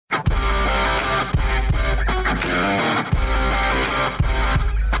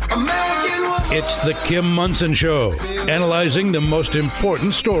It's the Kim Munson Show, analyzing the most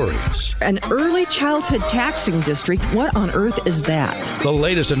important stories. An early childhood taxing district, what on earth is that? The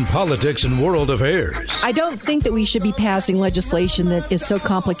latest in politics and world affairs. I don't think that we should be passing legislation that is so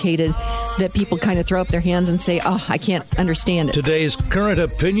complicated that people kind of throw up their hands and say, oh, I can't understand it. Today's current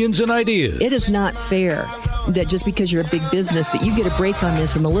opinions and ideas. It is not fair that just because you're a big business that you get a break on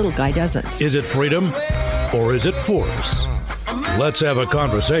this and the little guy doesn't. Is it freedom or is it force? Let's have a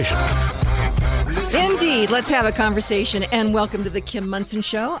conversation. Indeed. Let's have a conversation, and welcome to the Kim Munson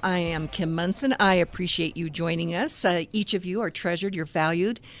Show. I am Kim Munson. I appreciate you joining us. Each of you are treasured. You're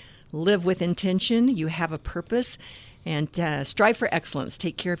valued. Live with intention. You have a purpose, and strive for excellence.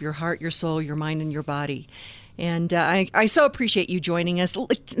 Take care of your heart, your soul, your mind, and your body. And I so appreciate you joining us.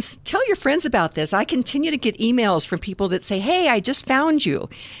 Tell your friends about this. I continue to get emails from people that say, hey, I just found you.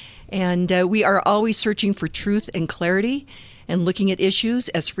 And we are always searching for truth and clarity, and looking at issues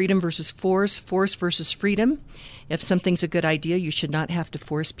as freedom versus force, force versus freedom. If something's a good idea, you should not have to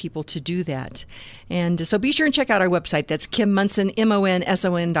force people to do that. And so be sure and check out our website. That's Kim Munson,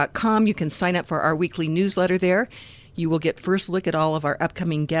 MONSON.com. You can sign up for our weekly newsletter there. You will get first look at all of our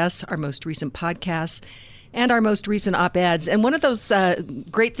upcoming guests, our most recent podcasts, and our most recent op-eds. And one of those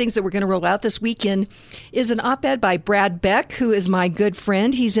great things that we're going to roll out this weekend is an op-ed by Brad Beck, who is my good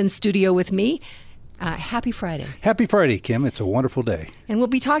friend. He's in studio with me. Happy Friday. Happy Friday, Kim. It's a wonderful day. And we'll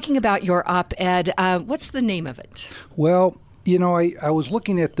be talking about your op-ed. What's the name of it? Well, you know, I was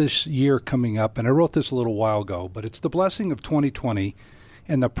looking at this year coming up, and I wrote this a little while ago, but it's the blessing of 2020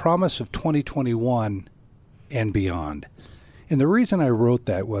 and the promise of 2021 and beyond. And the reason I wrote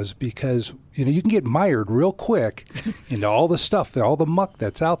that was because, you know, you can get mired real quick into all the stuff, all the muck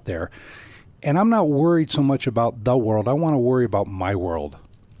that's out there. And I'm not worried so much about the world. I want to worry about my world,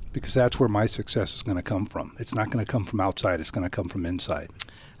 because that's where my success is going to come from. It's not going to come from outside. It's going to come from inside.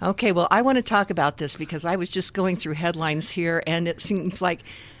 Okay, well, I want to talk about this because I was just going through headlines here, and it seems like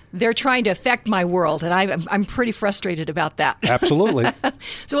they're trying to affect my world, and I'm pretty frustrated about that. Absolutely.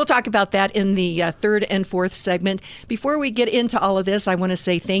 So we'll talk about that in the third and fourth segment. Before we get into all of this, I want to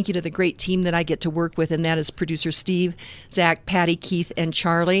say thank you to the great team that I get to work with, and that is producer Steve, Zach, Patty, Keith, and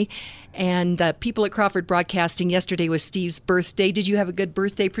Charlie. And the people at Crawford Broadcasting, yesterday was Steve's birthday. Did you have a good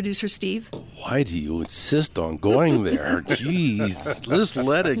birthday, producer Steve? Why do you insist on going there? Jeez, just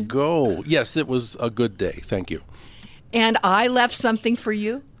let it go. Yes, it was a good day. Thank you. And I left something for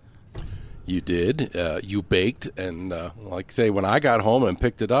you. You did. You baked. And like I say, when I got home and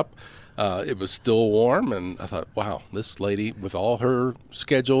picked it up, it was still warm. And I thought, wow, this lady, with all her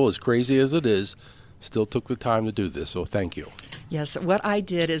schedule, as crazy as it is, still took the time to do this. So thank you. Yes, what I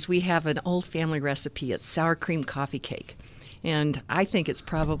did is we have an old family recipe. It's sour cream coffee cake. And I think it's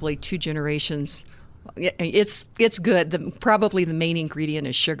probably 2 generations. It's good. Probably the main ingredient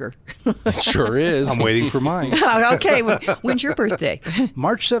is sugar. It sure is. I'm waiting for mine. Okay, when's your birthday?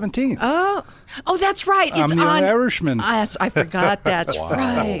 March 17th. Oh, that's right. It's I'm the Irishman. I forgot. That's Wow.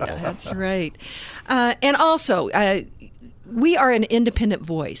 right. That's right. And also, we are an independent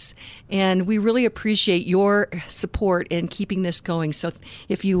voice, and we really appreciate your support in keeping this going. So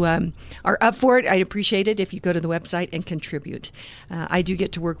if you are up for it, I'd appreciate it if you go to the website and contribute. I do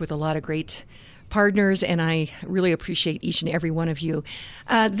get to work with a lot of great partners, and I really appreciate each and every one of you.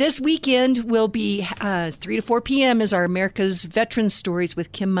 This weekend will be 3 to 4 p.m. is our America's Veterans Stories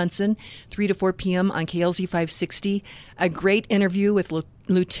with Kim Munson, 3 to 4 p.m. on KLZ 560. A great interview with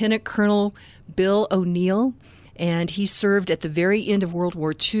Lieutenant Colonel Bill O'Neill. And he served at the very end of World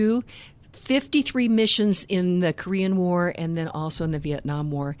War II, 53 missions in the Korean War, and then also in the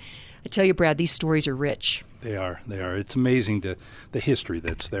Vietnam War. I tell you, Brad, these stories are rich. They are. It's amazing the history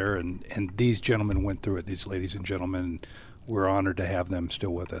that's there, and these gentlemen went through it, these ladies and gentlemen. We're honored to have them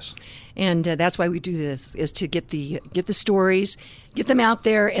still with us. And that's why we do this, is to get the stories, get them out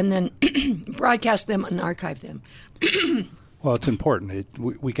there, and then broadcast them and archive them. Well, it's important.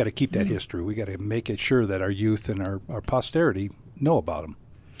 We got to keep that history. We got to make it sure that our youth and our posterity know about them.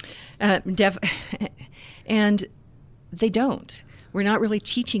 And they don't. We're not really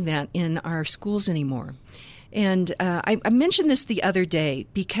teaching that in our schools anymore. And I mentioned this the other day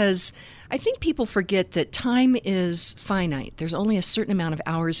because I think people forget that time is finite. There's only a certain amount of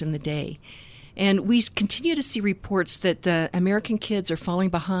hours in the day. And we continue to see reports that the American kids are falling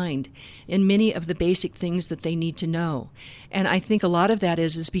behind in many of the basic things that they need to know. And I think a lot of that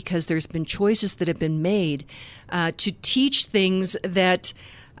is because there's been choices that have been made to teach things that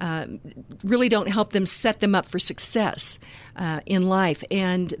really don't help them set them up for success in life.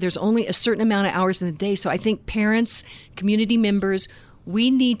 And there's only a certain amount of hours in the day. So I think parents, community members,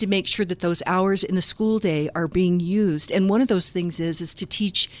 we need to make sure that those hours in the school day are being used. And one of those things is to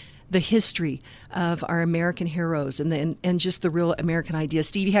teach the history of our American heroes and just the real American idea.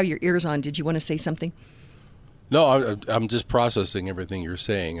 Steve, you have your ears on. Did you want to say something? No, I'm just processing everything you're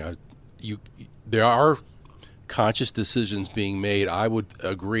saying. There are conscious decisions being made. I would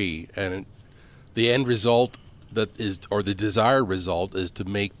agree, and the end result or the desired result is to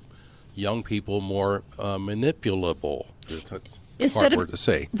make young people more manipulable. That's a hard word to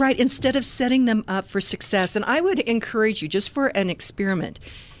say. Right, instead of setting them up for success. And I would encourage you, just for an experiment,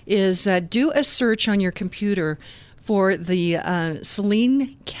 is do a search on your computer for the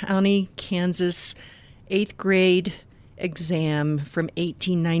Saline County, Kansas 8th grade exam from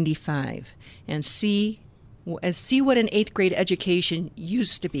 1895 and see what an 8th grade education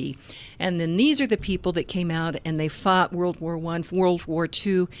used to be. And then these are the people that came out and they fought World War I, World War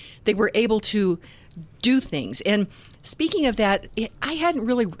II. They were able to do things. And speaking of that, I hadn't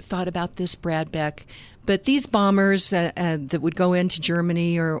really thought about this, Brad Beck, but these bombers that would go into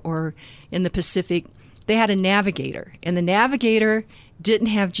Germany or in the Pacific, they had a navigator, and the navigator didn't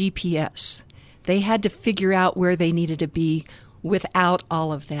have GPS. They had to figure out where they needed to be without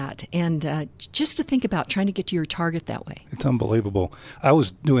all of that. And just to think about trying to get to your target that way. It's unbelievable. I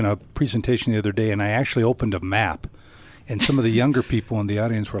was doing a presentation the other day, and I actually opened a map. And some of the younger people in the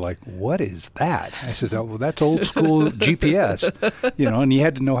audience were like, "What is that?" I said, "Oh, well, that's old school GPS, and you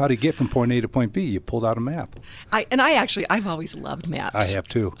had to know how to get from point A to point B. You pulled out a map." I've always loved maps. I have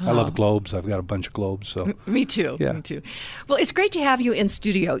too. I love globes. I've got a bunch of globes. So Me too. Yeah. Me too. Well, it's great to have you in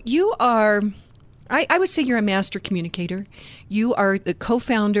studio. You are, I would say you're a master communicator. You are the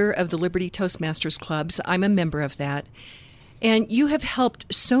co-founder of the Liberty Toastmasters Clubs. I'm a member of that. And you have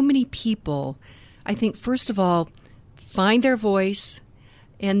helped so many people, I think, first of all, find their voice,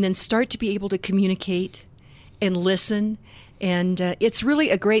 and then start to be able to communicate and listen. And it's really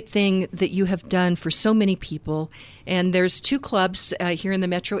a great thing that you have done for so many people. And there's 2 clubs here in the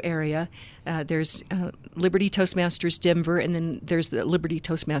metro area. There's Liberty Toastmasters Denver, and then there's the Liberty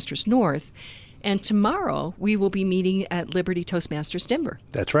Toastmasters North. And tomorrow we will be meeting at Liberty Toastmasters Denver.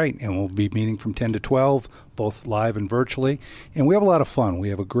 That's right. And we'll be meeting from 10 to 12, both live and virtually. And we have a lot of fun. We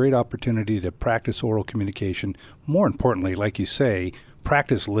have a great opportunity to practice oral communication. More importantly, like you say,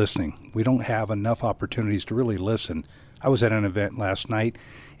 practice listening. We don't have enough opportunities to really listen. I was at an event last night,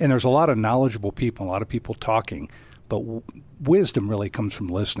 and there's a lot of knowledgeable people, a lot of people talking. But wisdom really comes from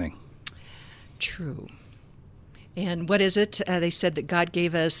listening. True. And what is it? They said that God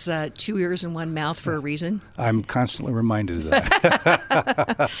gave us 2 ears and 1 mouth for a reason. I'm constantly reminded of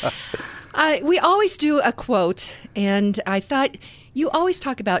that. We always do a quote, and I thought you always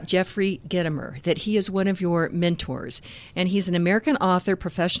talk about Jeffrey Gitomer, that he is one of your mentors. And he's an American author,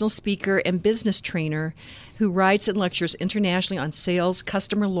 professional speaker, and business trainer who writes and lectures internationally on sales,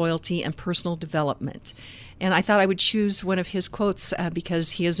 customer loyalty, and personal development. And I thought I would choose one of his quotes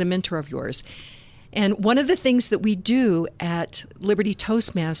because he is a mentor of yours. And one of the things that we do at Liberty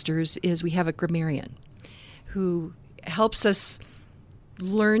Toastmasters is we have a grammarian who helps us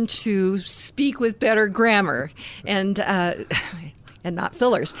learn to speak with better grammar and not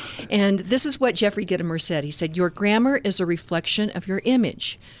fillers. And this is what Jeffrey Gitomer said. He said, "Your grammar is a reflection of your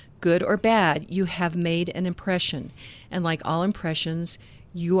image. Good or bad, you have made an impression. And like all impressions,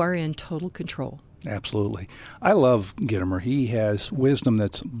 you are in total control." Absolutely. I love Gitomer. He has wisdom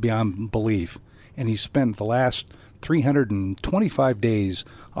that's beyond belief. And he spent the last 325 days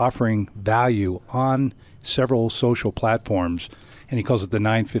offering value on several social platforms, and he calls it the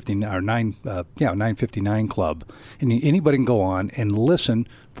 959 Club. And anybody can go on and listen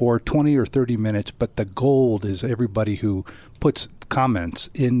for 20 or 30 minutes, but the gold is everybody who puts comments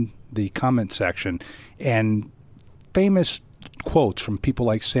in the comment section, and famous quotes from people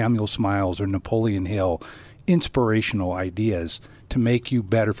like Samuel Smiles or Napoleon Hill, inspirational ideas to make you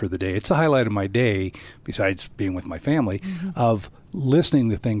better for the day. It's the highlight of my day, besides being with my family, of listening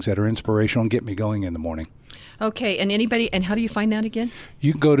to things that are inspirational and get me going in the morning. Okay, and how do you find that again?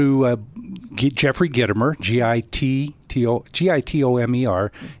 You can go to Jeffrey Gitomer,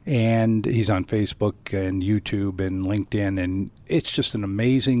 Gitomer, and he's on Facebook and YouTube and LinkedIn, and it's just an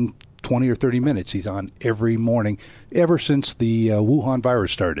amazing 20 or 30 minutes. He's on every morning ever since the Wuhan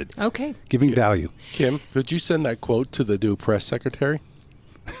virus started. Okay. Giving value. Kim, could you send that quote to the new press secretary?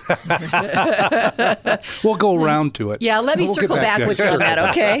 We'll go around to it. Yeah, let me circle back with you on that,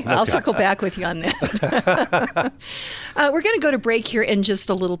 okay? I'll circle back with you on that. We're going to go to break here in just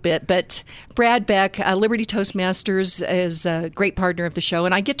a little bit, but Brad Beck, Liberty Toastmasters, is a great partner of the show,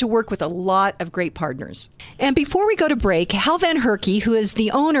 and I get to work with a lot of great partners. And before we go to break, Hal Van Herky, who is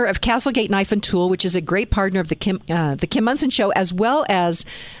the owner of Castlegate Knife and Tool, which is a great partner of the Kim Munson Show, as well as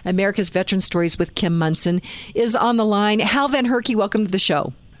America's Veteran Stories with Kim Munson, is on the line. Hal Van Herky, welcome to the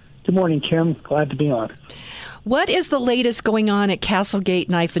show. Good morning, Kim. Glad to be on. What is the latest going on at Castlegate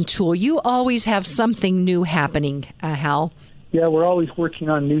Knife and Tool? You always have something new happening, Hal. Yeah, we're always working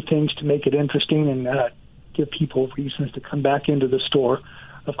on new things to make it interesting and give people reasons to come back into the store.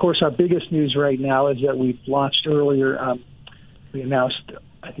 Of course, our biggest news right now is that we've launched earlier. We announced,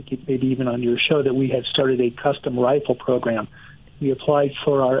 I think maybe even on your show, that we had started a custom rifle program. We applied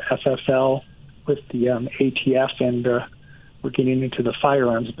for our FFL with the ATF, and we're getting into the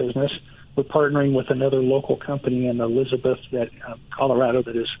firearms business. We're partnering with another local company in Elizabeth, Colorado,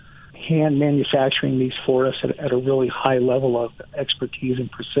 that is hand manufacturing these for us at a really high level of expertise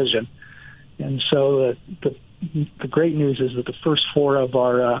and precision. And so the great news is that the first 4 of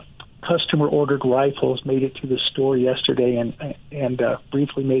our customer-ordered rifles made it to the store yesterday and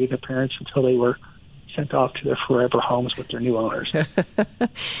briefly made an appearance until they were sent off to their forever homes with their new owners.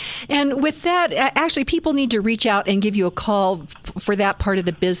 And with that, actually, people need to reach out and give you a call for that part of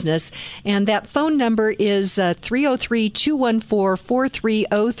the business. And that phone number is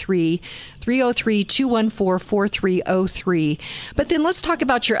 303-214-4303, 303-214-4303. But then let's talk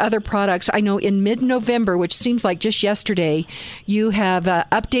about your other products. I know in mid-November, which seems like just yesterday, you have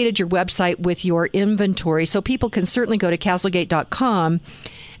updated your website with your inventory. So people can certainly go to castlegate.com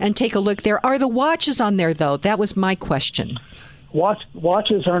and take a look there. Are the watches on there, though? That was my question.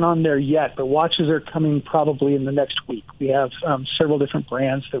 Watches aren't on there yet, but watches are coming probably in the next week. We have several different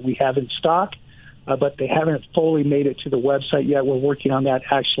brands that we have in stock, but they haven't fully made it to the website yet. We're working on that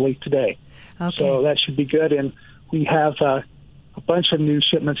actually today. Okay. So that should be good. And we have a bunch of new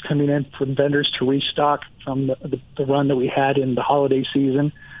shipments coming in from vendors to restock from the run that we had in the holiday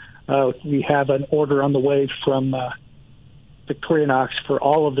season. We have an order on the way from Victorinox for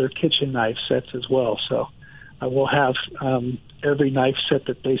all of their kitchen knife sets as well. So we'll have every knife set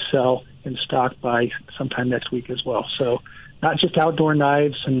that they sell in stock by sometime next week as well. So not just outdoor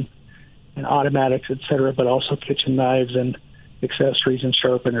knives and automatics, et cetera, but also kitchen knives and accessories and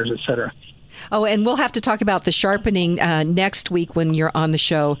sharpeners, et cetera. Oh, and we'll have to talk about the sharpening next week when you're on the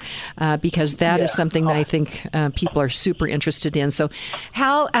show, because that is something that I think people are super interested in. So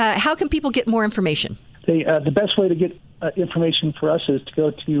how can people get more information? The best way to get information for us is to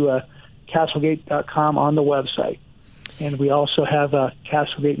go to castlegate.com on the website. And we also have a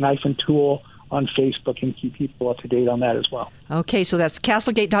Castlegate Knife and Tool on Facebook and keep people up to date on that as well. Okay, so that's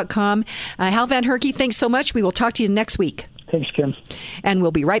castlegate.com. Hal Van Herky, thanks so much. We will talk to you next week. Thanks, Kim. And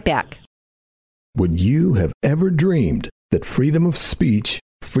we'll be right back. Would you have ever dreamed that freedom of speech,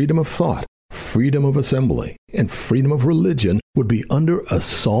 freedom of thought, freedom of assembly, and freedom of religion would be under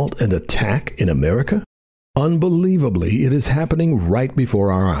assault and attack in America? Unbelievably, it is happening right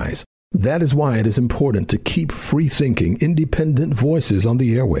before our eyes. That is why it is important to keep free-thinking, independent voices on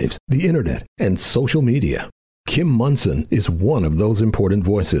the airwaves, the internet, and social media. Kim Munson is one of those important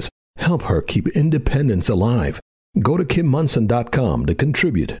voices. Help her keep independence alive. Go to KimMunson.com to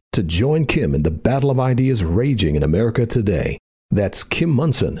contribute, to join Kim in the battle of ideas raging in America today. That's Kim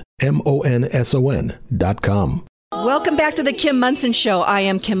Munson, MONSON.com. Welcome back to the Kim Munson Show. I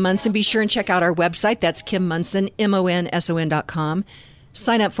am Kim Munson. Be sure and check out our website. That's Kim Munson, MONSON.com.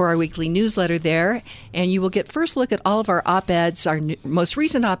 Sign up for our weekly newsletter there, and you will get first look at all of our op-eds, our most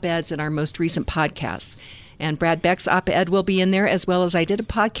recent op-eds, and our most recent podcasts. And Brad Beck's op-ed will be in there, as well as I did a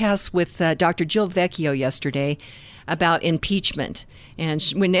podcast with Dr. Jill Vecchio yesterday about impeachment. And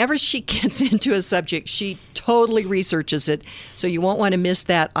whenever she gets into a subject, she totally researches it, so you won't want to miss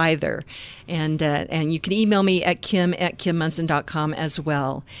that either. And you can email me at kim@kimmunson.com as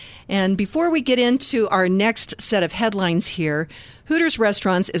well. And before we get into our next set of headlines here, Hooters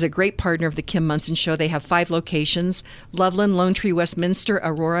Restaurants is a great partner of the Kim Munson Show. They have 5 locations: Loveland, Lone Tree, Westminster,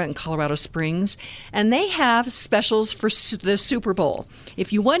 Aurora, and Colorado Springs. And they have specials for the Super Bowl.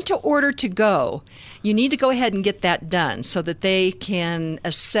 If you want to order to go, you need to go ahead and get that done so that they can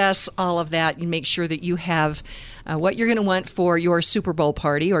assess all of that and make sure that you have what you're going to want for your Super Bowl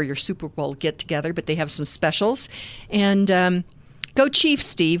party or your Super Bowl get-together. But they have some specials. And go Chiefs,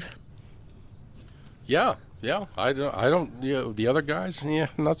 Steve. Yeah. I don't. The other guys,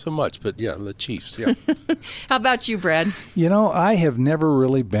 not so much. But yeah, the Chiefs. Yeah. How about you, Brad? I have never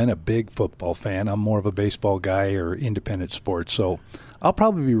really been a big football fan. I'm more of a baseball guy or independent sports. So I'll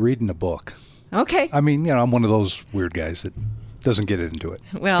probably be reading a book. Okay. I mean, I'm one of those weird guys that doesn't get into it.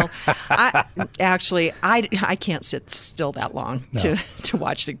 Well, I can't sit still that long to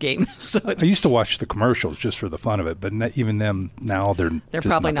watch the game. So I used to watch the commercials just for the fun of it, but even them now they're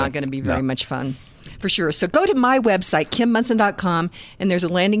probably not going to be very much fun. For sure. So go to my website, kimmunson.com, and there's a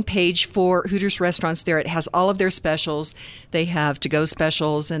landing page for Hooters restaurants there. It has all of their specials. They have to-go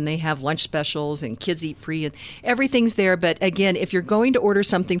specials, and they have lunch specials, and kids eat free, and everything's there. But again, if you're going to order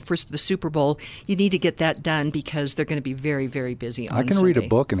something for the Super Bowl, you need to get that done because they're going to be very, very busy on I can Sunday. read a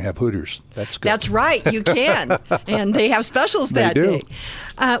book and have Hooters. That's good. That's right. You can. And they have specials that day.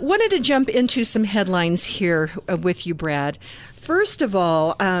 Wanted to jump into some headlines here with you, Brad. First of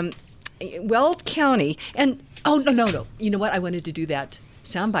all, Weld County, and no. You know what? I wanted to do that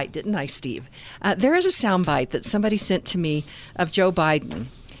soundbite, didn't I, Steve? There is a soundbite that somebody sent to me of Joe Biden.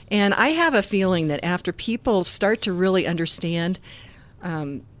 And I have a feeling that after people start to really understand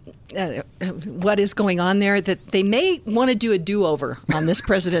what is going on there, that they may want to do a do-over on this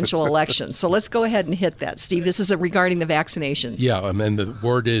presidential election. So let's go ahead and hit that, Steve. This is regarding the vaccinations. Yeah, and the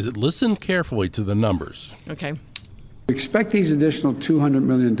word is listen carefully to the numbers. Okay. We expect these additional 200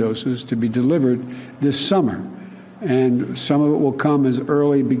 million doses to be delivered this summer. And some of it will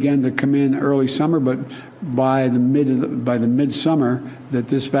begin to come in early summer, but by the midsummer that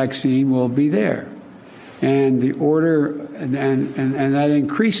this vaccine will be there. And the order, and that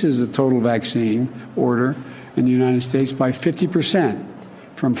increases the total vaccine order in the United States by 50%,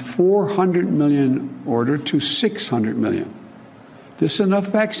 from 400 million order to 600 million. This is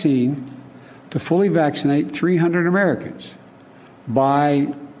enough vaccine to fully vaccinate 300 Americans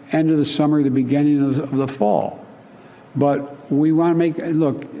by end of the summer, the beginning of the fall. But we want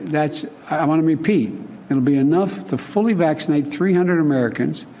to I want to repeat, it'll be enough to fully vaccinate 300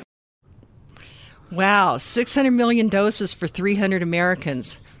 Americans. Wow, 600 million doses for 300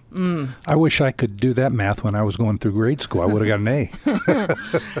 Americans. I wish I could do that math when I was going through grade school. I would have got an A.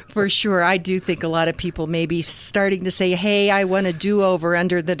 For sure. I do think a lot of people may be starting to say, hey, I want a do-over.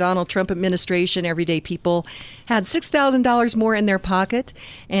 Under the Donald Trump administration, everyday people had $6,000 more in their pocket,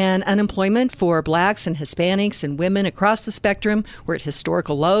 and unemployment for blacks and Hispanics and women across the spectrum were at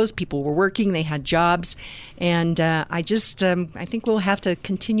historical lows. People were working. They had jobs. And I think we'll have to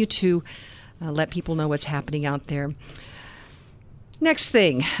continue to let people know what's happening out there. Next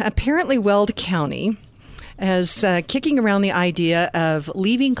thing, apparently Weld County is kicking around the idea of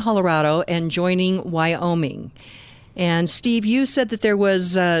leaving Colorado and joining Wyoming. And Steve, you said that there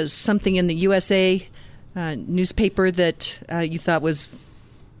was something in the USA newspaper that you thought was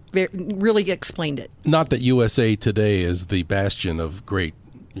really explained it. Not that USA Today is the bastion of great,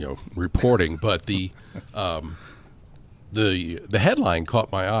 reporting, but the headline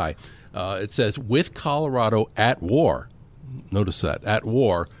caught my eye. It says, "With Colorado at war." Notice that, at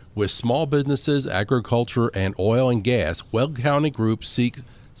war with small businesses, agriculture, and oil and gas, Weld County group seeks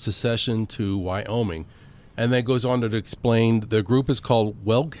secession to Wyoming. And then goes on to explain the group is called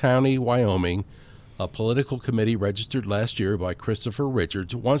Weld County, Wyoming. A political committee registered last year by Christopher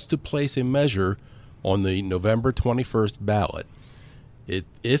Richards wants to place a measure on the November 21st ballot. It,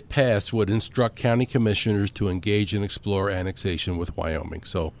 if passed, would instruct county commissioners to engage and explore annexation with Wyoming.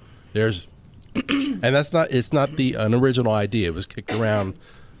 So there's... And it's not an original idea. It was kicked around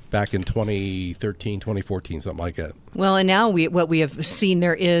back in 2013, 2014, something like that. Well, and now what we have seen,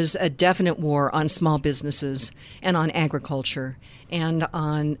 there is a definite war on small businesses and on agriculture and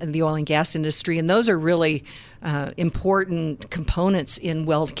on the oil and gas industry. And those are really important components in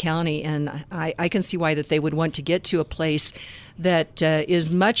Weld County. And I can see why that they would want to get to a place that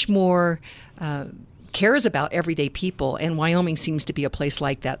is much more cares about everyday people, and Wyoming seems to be a place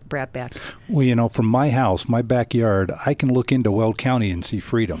like that, Brad Beck. Well, from my house, my backyard, I can look into Weld County and see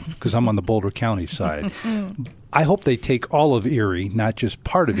freedom because I'm on the Boulder County side. I hope they take all of Erie, not just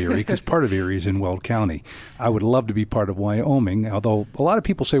part of Erie, because part of Erie is in Weld County. I would love to be part of Wyoming, although a lot of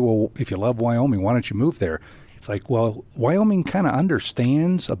people say, well, if you love Wyoming, why don't you move there? It's like, well, Wyoming kind of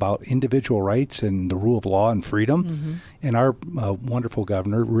understands about individual rights and the rule of law and freedom. Mm-hmm. And our wonderful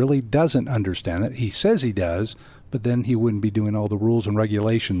governor really doesn't understand it. He says he does, but then he wouldn't be doing all the rules and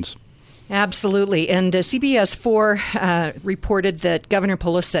regulations. Absolutely. And CBS 4 reported that Governor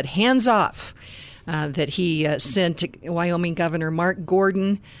Polis said hands off, that he sent to Wyoming Governor Mark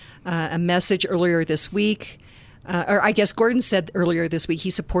Gordon a message earlier this week. Or I guess Gordon said earlier this week he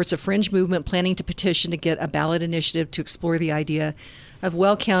supports a fringe movement planning to petition to get a ballot initiative to explore the idea of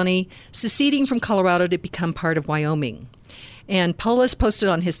Weld County seceding from Colorado to become part of Wyoming. And Polis posted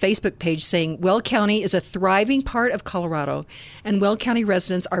on his Facebook page saying, Weld County is a thriving part of Colorado, and Weld County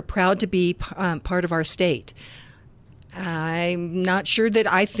residents are proud to be part of our state. I'm not sure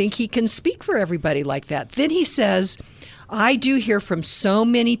that I think he can speak for everybody like that. Then he says, I do hear from so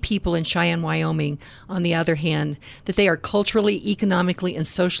many people in Cheyenne, Wyoming, on the other hand, that they are culturally, economically, and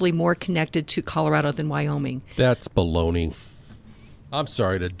socially more connected to Colorado than Wyoming. That's baloney. I'm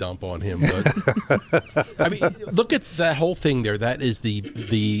sorry to dump on him, but I mean, look at that whole thing there. That is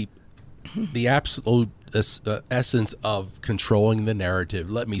the absolute essence of controlling the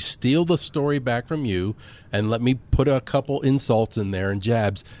narrative. Let me steal the story back from you, and let me put a couple insults in there and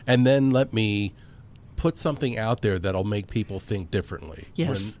jabs, and then let me put something out there that'll make people think differently.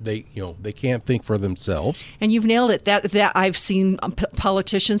 Yes. When they can't think for themselves. And you've nailed it. That I've seen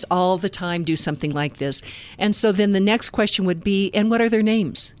politicians all the time do something like this. And so then the next question would be, and what are their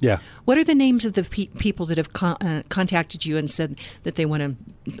names? Yeah. What are the names of the people that have contacted you and said that they want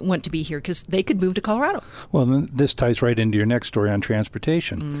to be here? Because they could move to Colorado. Well, then this ties right into your next story on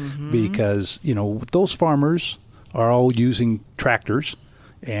transportation, because those farmers are all using tractors,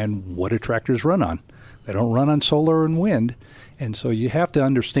 and what do tractors run on? They don't run on solar and wind. And so you have to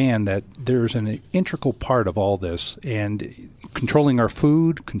understand that there's an integral part of all this, and controlling our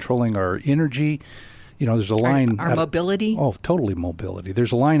food, controlling our energy. There's a line. Our mobility. Oh, totally mobility.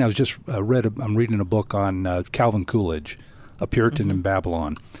 There's a line I was just I'm reading a book on Calvin Coolidge, a Puritan in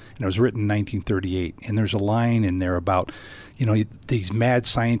Babylon. And it was written in 1938. And there's a line in there about, these mad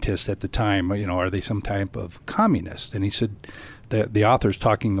scientists at the time, are they some type of communist? And he said, the author's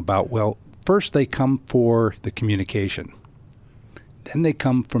talking about, well, first they come for the communication. Then they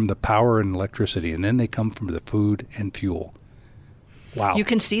come from the power and electricity. And then they come from the food and fuel. Wow. You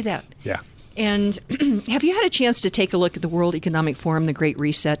can see that. Yeah. And have you had a chance to take a look at the World Economic Forum, the Great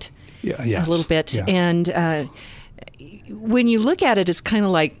Reset? Yeah, yes. A little bit. Yeah. And when you look at it, it's kind of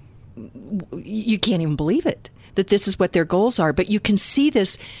like you can't even believe it, that this is what their goals are. But you can see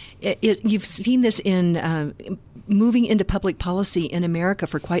this. You've seen this in moving into public policy in America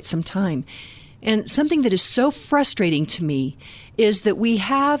for quite some time. And something that is so frustrating to me is that we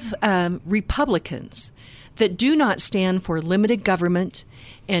have Republicans that do not stand for limited government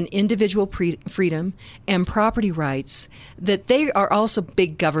and individual freedom and property rights, that they are also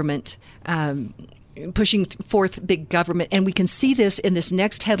big government, pushing forth big government. And we can see this in this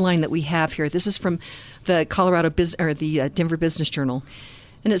next headline that we have here. This is from the the Denver Business Journal.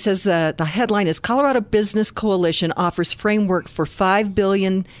 And it says the headline is Colorado Business Coalition offers framework for $5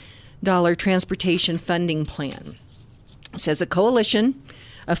 billion transportation funding plan. It says a coalition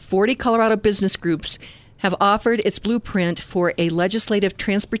of 40 Colorado business groups have offered its blueprint for a legislative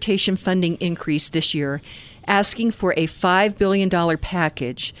transportation funding increase this year, asking for a $5 billion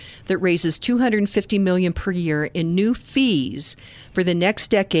package that raises $250 million per year in new fees for the next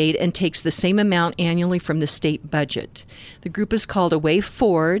decade and takes the same amount annually from the state budget. The group is called A Way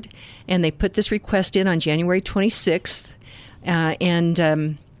Forward, and they put this request in on January 26th.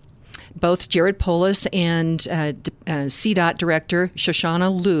 Both Jared Polis and CDOT Director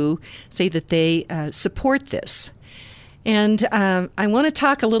Shoshana Liu say that they support this. And I want to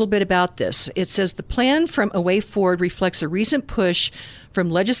talk a little bit about this. It says the plan from A Way Forward reflects a recent push from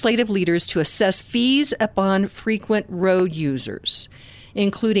legislative leaders to assess fees upon frequent road users,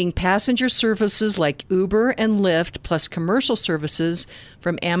 including passenger services like Uber and Lyft, plus commercial services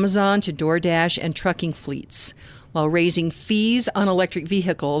from Amazon to DoorDash and trucking fleets, while raising fees on electric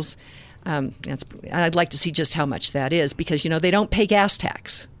vehicles. I'd like to see just how much that is, because, they don't pay gas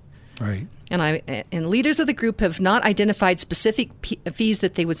tax. Right. And leaders of the group have not identified specific fees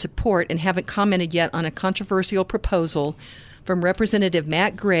that they would support and haven't commented yet on a controversial proposal from Representative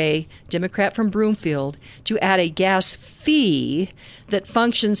Matt Gray, Democrat from Broomfield, to add a gas fee that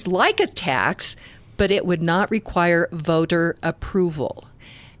functions like a tax, but it would not require voter approval.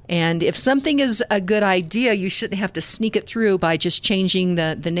 And if something is a good idea, you shouldn't have to sneak it through by just changing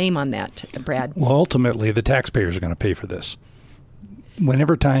the name on that, Brad. Well, ultimately, the taxpayers are going to pay for this.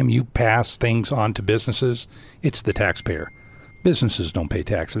 Whenever time you pass things on to businesses, it's the taxpayer. Businesses don't pay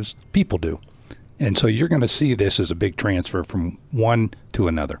taxes. People do. And so you're going to see this as a big transfer from one to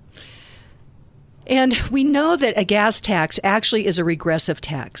another. And we know that a gas tax actually is a regressive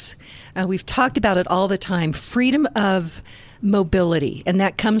tax. We've talked about it all the time. Freedom of mobility, and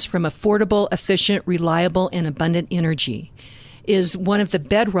that comes from affordable, efficient, reliable, and abundant energy, is one of the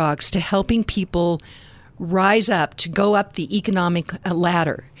bedrocks to helping people rise up, to go up the economic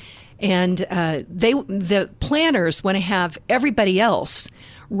ladder. And the planners want to have everybody else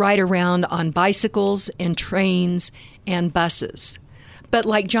ride around on bicycles and trains and buses. But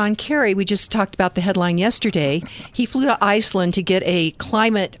like John Kerry, we just talked about the headline yesterday, he flew to Iceland to get a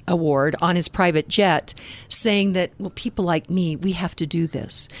climate award on his private jet, saying that, well, people like me, we have to do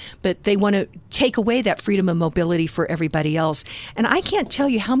this. But they want to take away that freedom of mobility for everybody else. And I can't tell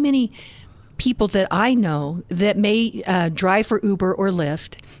you how many people that I know that may drive for Uber or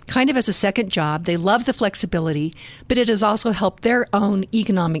Lyft, kind of as a second job. They love the flexibility, but it has also helped their own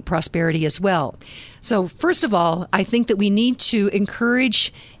economic prosperity as well. So first of all, I think that we need to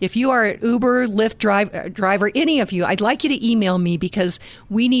encourage, if you are an Uber, Lyft driver, any of you, I'd like you to email me because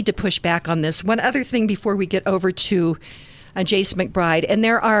we need to push back on this. One other thing before we get over to Jason McBride, and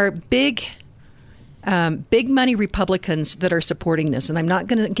there are big money Republicans that are supporting this, and I'm not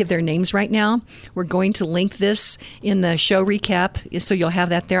going to give their names right now. We're going to link this in the show recap, so you'll have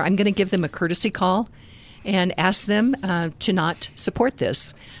that there. I'm going to give them a courtesy call and ask them to not support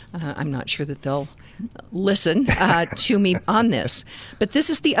this. I'm not sure that they'll listen to me on this. But this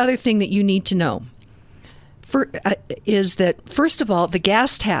is the other thing that you need to know, is that, first of all, the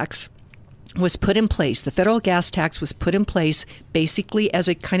gas tax was put in place. The federal gas tax was put in place basically as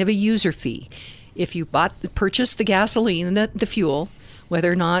a kind of a user fee. If you purchased the gasoline and the fuel,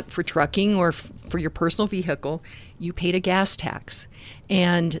 whether or not for trucking or for your personal vehicle, you paid a gas tax.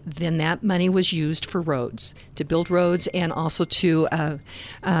 And then that money was used for roads, to build roads, and also to the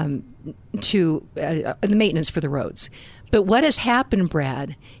maintenance for the roads. But what has happened,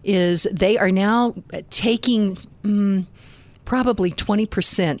 Brad, is they are now taking probably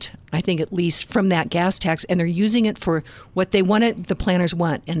 20%, I think at least, from that gas tax, and they're using it for what they wanted, the planners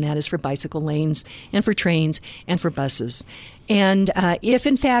want, and that is for bicycle lanes and for trains and for buses. And if,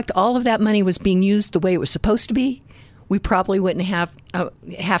 in fact, all of that money was being used the way it was supposed to be, we probably wouldn't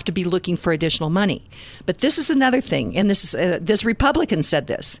have to be looking for additional money. But this is another thing, and this Republican said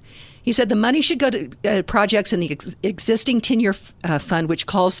this. He said the money should go to projects in the existing 10-year fund, which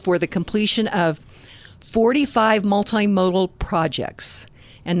calls for the completion of 45 multimodal projects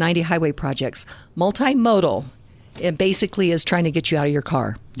and 90 highway projects. Multimodal, it basically is trying to get you out of your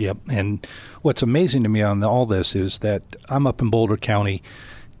car. Yep. And what's amazing to me on all this is that I'm up in Boulder County.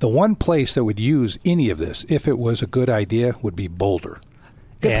 The one place that would use any of this, if it was a good idea, would be Boulder.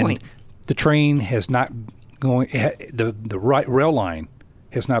 Good point. The train has not going. The rail line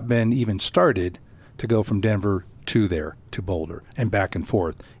has not been even started to go from Denver to there to Boulder and back and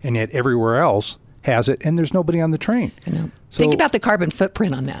forth, and yet everywhere else has it, and there's nobody on the train. I know. So, think about the carbon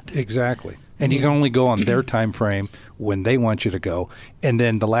footprint on that. Exactly. And you can only go on their time frame when they want you to go. And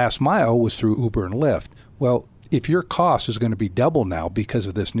then the last mile was through Uber and Lyft. Well, if your cost is going to be double now because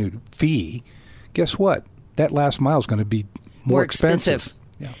of this new fee, guess what? That last mile is going to be more expensive.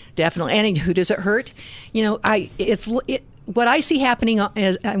 Yeah. Definitely. And who does it hurt? You know, what I see happening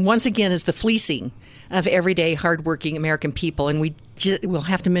is, once again, is the fleecing of everyday hardworking American people. And we'll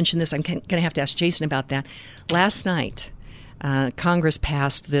have to mention this. I'm going to have to ask Jason about that. Last night, Congress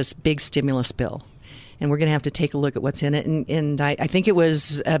passed this big stimulus bill. And we're going to have to take a look at what's in it. And I think it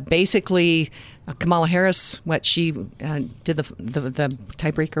was basically Kamala Harris, what she did the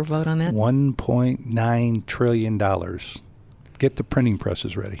tiebreaker vote on that? $1.9 trillion. Get the printing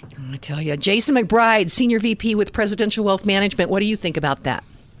presses ready. I tell you. Jason McBride, Senior VP with Presidential Wealth Management. What do you think about that?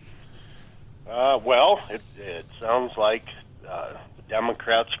 Well, it sounds like the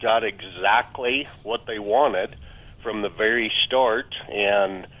Democrats got exactly what they wanted from the very start.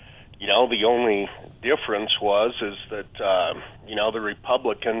 And, you know, the only difference is that the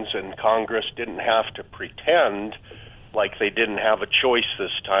Republicans in Congress didn't have to pretend like they didn't have a choice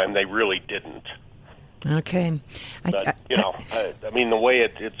this time. They really didn't. Okay. But, I mean, the way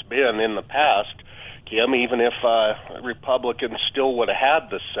it's been in the past, Kim, even if Republicans still would have had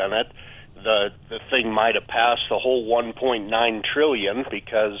the Senate, the thing might have passed the whole $1.9 trillion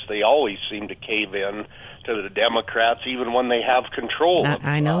because they always seem to cave in to the Democrats, even when they have control of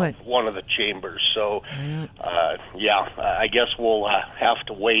one of the chambers. So, I guess we'll have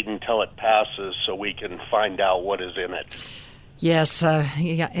to wait until it passes so we can find out what is in it. Yes,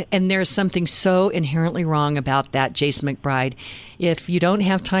 and there's something so inherently wrong about that, Jason McBride. If you don't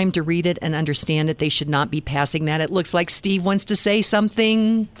have time to read it and understand it, they should not be passing that. It looks like Steve wants to say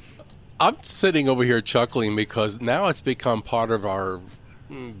something. I'm sitting over here chuckling because now it's become part of our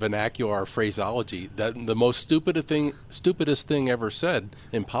vernacular, our phraseology, that the most stupidest thing ever said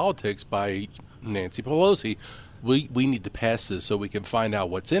in politics by Nancy Pelosi. We need to pass this so we can find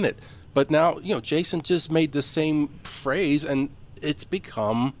out what's in it. But now, Jason just made the same phrase, and it's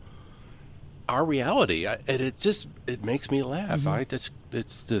become our reality. And it makes me laugh. Mm-hmm.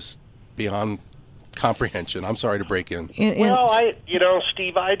 It's just beyond comprehension. I'm sorry to break in. Well,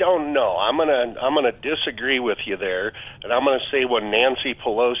 Steve, I don't know. I'm gonna disagree with you there, and I'm gonna say when Nancy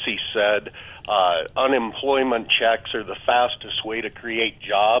Pelosi said unemployment checks are the fastest way to create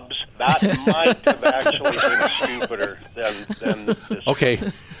jobs, that might have actually been stupider than this. Okay,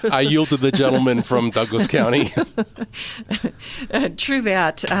 I yield to the gentleman from Douglas County. True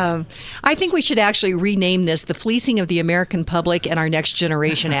that. I think we should actually rename this the Fleecing of the American Public and Our Next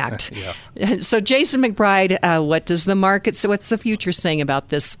Generation Act. Yeah. So, Jason McBride, what's the future saying about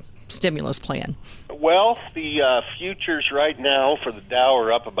this stimulus plan? Well, the futures right now for the Dow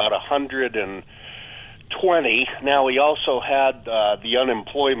are up about 120. Now, we also had the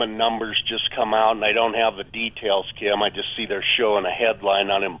unemployment numbers just come out, and I don't have the details, Kim. I just see they're showing a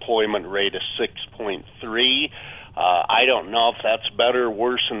headline unemployment rate of 6.3. I don't know if that's better or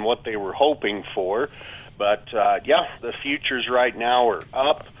worse than what they were hoping for. But, the futures right now are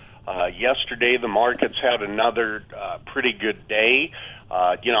up. Yesterday, the markets had another pretty good day.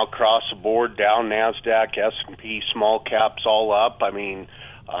 Across the board, Dow, NASDAQ, S&P, small caps all up. I mean,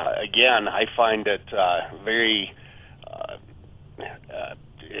 again, I find it very,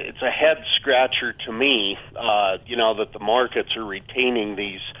 it's a head scratcher to me, that the markets are retaining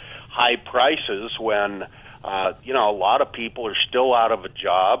these high prices when, a lot of people are still out of a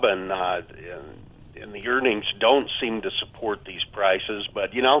job and the earnings don't seem to support these prices.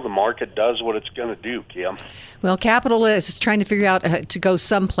 But, the market does what it's going to do, Kim. Well, capital is trying to figure out to go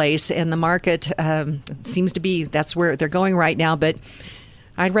someplace, and the market seems to be, that's where they're going right now. But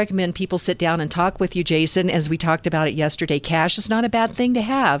I'd recommend people sit down and talk with you, Jason. As we talked about it yesterday, cash is not a bad thing to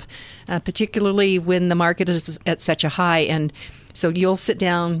have, particularly when the market is at such a high. And so you'll sit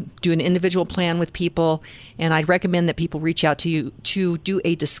down, do an individual plan with people, and I'd recommend that people reach out to you to do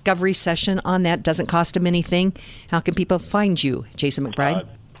a discovery session on that. Doesn't cost them anything. How can people find you, Jason McBride?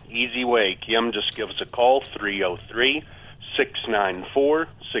 Easy way, Kim. Just give us a call,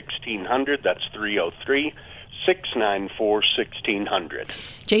 303-694-1600. That's 303-694-1600.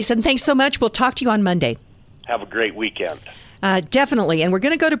 Jason, thanks so much. We'll talk to you on Monday. Have a great weekend. Definitely. And we're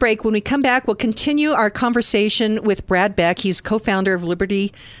going to go to break. When we come back, we'll continue our conversation with Brad Beck. He's co-founder of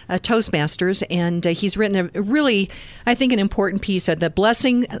Liberty Toastmasters, and he's written a really, I think, an important piece of the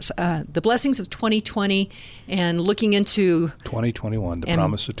blessings of 2020 and looking into 2021, the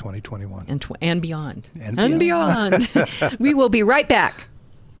promise of 2021. And beyond. And beyond. We will be right back.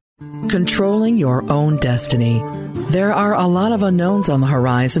 Controlling your own destiny. There are a lot of unknowns on the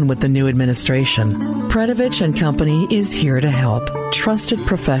horizon with the new administration. Predovich and Company is here to help. Trusted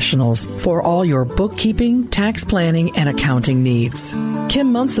professionals for all your bookkeeping, tax planning, and accounting needs.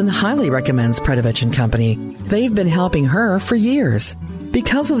 Kim Munson highly recommends Predovich and Company. They've been helping her for years.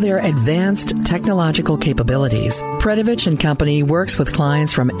 Because of their advanced technological capabilities, Predovich and Company works with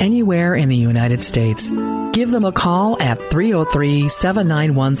clients from anywhere in the United States. Give them a call at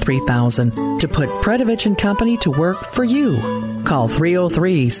 303-791-3000 to put Predovich and Company to work for you. Call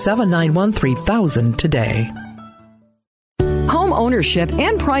 303-791-3000 today. Home ownership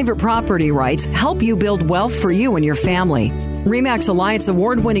and private property rights help you build wealth for you and your family. RE/MAX Alliance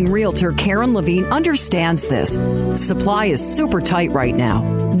award-winning realtor Karen Levine understands this. Supply is super tight right now.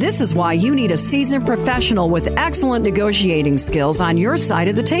 This is why you need a seasoned professional with excellent negotiating skills on your side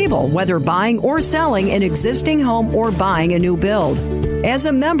of the table, whether buying or selling an existing home or buying a new build. As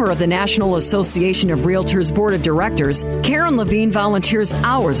a member of the National Association of Realtors Board of Directors, Karen Levine volunteers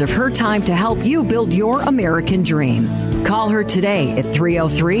hours of her time to help you build your American dream. Call her today at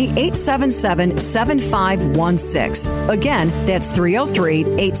 303-877-7516. Again, that's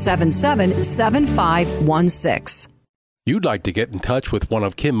 303-877-7516. You'd like to get in touch with one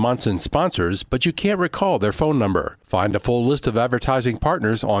of Kim Munson's sponsors, but you can't recall their phone number. Find a full list of advertising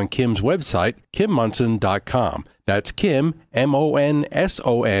partners on Kim's website, KimMunson.com. That's Kim,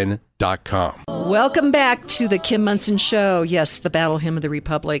 MONSON.com. Welcome back to the Kim Munson Show. Yes, the Battle Hymn of the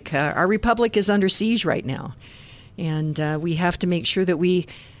Republic. Our republic is under siege right now. And we have to make sure that we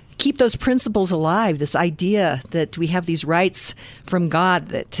keep those principles alive, this idea that we have these rights from God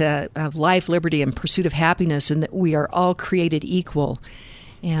that of life, liberty, and pursuit of happiness, and that we are all created equal.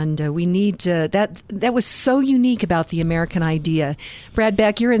 And we need that was so unique about the American idea. Brad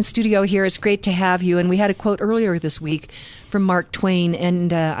Beck, you're in studio here. It's great to have you. And we had a quote earlier this week from Mark Twain,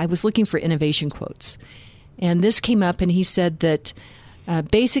 and I was looking for innovation quotes. And this came up, and he said that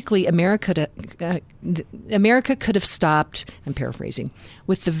basically, America could have stopped, I'm paraphrasing,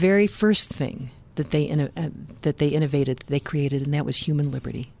 with the very first thing that they innovated, that they created, and that was human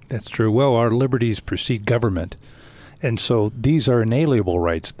liberty. That's true. Well, our liberties precede government. And so these are inalienable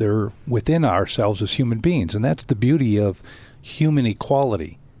rights. They're within ourselves as human beings. And that's the beauty of human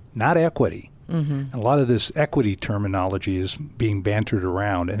equality, not equity. Mm-hmm. A lot of this equity terminology is being bantered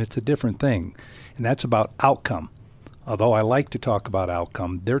around, and it's a different thing. And that's about outcome. Although I like to talk about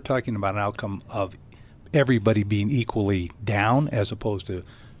outcome, they're talking about an outcome of everybody being equally down, as opposed to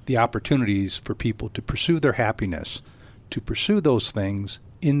the opportunities for people to pursue their happiness, to pursue those things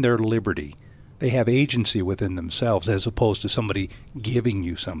in their liberty. They have agency within themselves, as opposed to somebody giving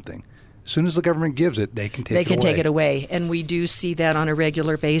you something. As soon as the government gives it, they can take it away. They can take it away, and we do see that on a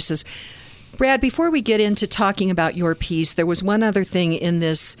regular basis. Brad, before we get into talking about your piece, there was one other thing in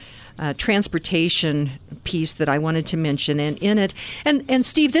this transportation piece that I wanted to mention, and in it, and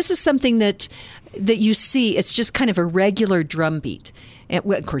Steve, this is something that you see. It's just kind of a regular drumbeat. And,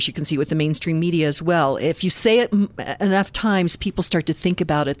 well, of course, you can see it with the mainstream media as well. If you say it enough times, people start to think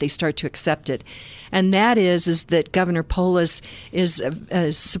about it. They start to accept it. And that is that Governor Polis is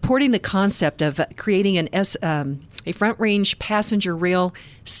supporting the concept of creating a front-range passenger rail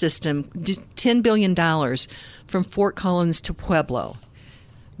system, $10 billion from Fort Collins to Pueblo.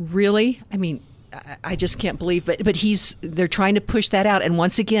 Really? I mean, I just can't believe. But they're trying to push that out. And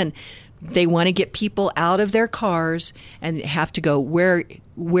once again, they want to get people out of their cars and have to go where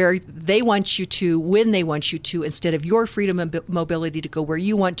they want you to, when they want you to, instead of your freedom of mobility to go where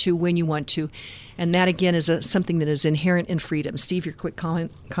you want to, when you want to. And that, again, is something that is inherent in freedom. Steve, your quick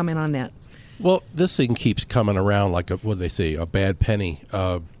comment on that. Well, this thing keeps coming around like what do they say, a bad penny.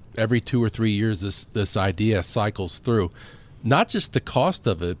 Every 2 or 3 years, this idea cycles through. Not just the cost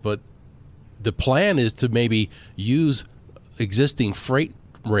of it, but the plan is to maybe use existing freight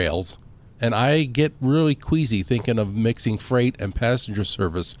rails. And I get really queasy thinking of mixing freight and passenger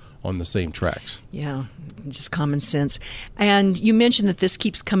service on the same tracks. Yeah, just common sense. And you mentioned that this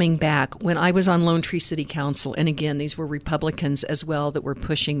keeps coming back. When I was on Lone Tree City Council, and again, these were Republicans as well that were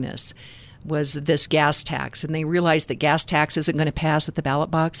pushing this, was this gas tax. And they realized that gas tax isn't going to pass at the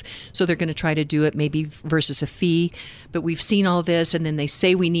ballot box, so they're going to try to do it maybe versus a fee. But we've seen all this, and then they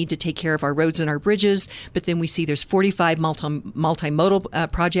say we need to take care of our roads and our bridges, but then we see there's 45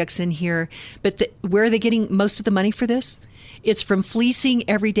 multimodal projects in here. But where are they getting most of the money for this? It's from fleecing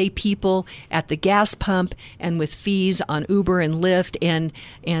everyday people at the gas pump and with fees on Uber and Lyft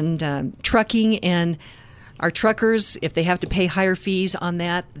and trucking. And our truckers, if they have to pay higher fees on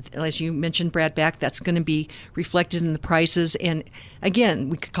that, as you mentioned, Brad Beck, that's going to be reflected in the prices. And again,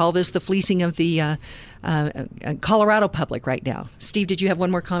 we could call this the fleecing of the Colorado public right now. Steve, did you have one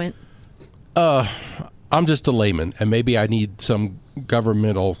more comment? I'm just a layman, and maybe I need some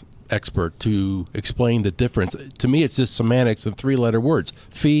governmental expert to explain the difference. To me, it's just semantics and 3-letter words: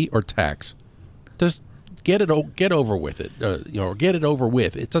 fee or tax. Just get over with it. Get it over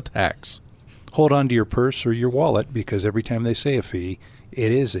with. It's a tax. Hold on to your purse or your wallet, because every time they say a fee,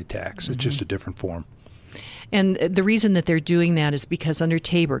 it is a tax. It's just a different form. And the reason that they're doing that is because under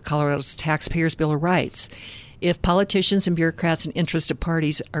Tabor, Colorado's Taxpayers' Bill of Rights, if politicians and bureaucrats and interested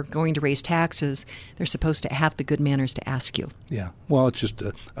parties are going to raise taxes, they're supposed to have the good manners to ask you. Yeah. Well, it's just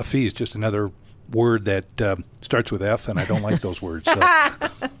a fee is just another word that starts with F, and I don't like those words. So.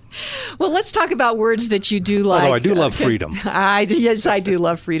 Well, let's talk about words that you do like. Although I do love freedom. Yes, I do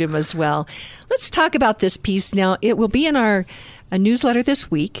love freedom as well. Let's talk about this piece now. It will be in our newsletter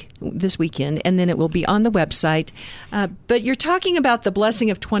this weekend, and then it will be on the website. But you're talking about the blessing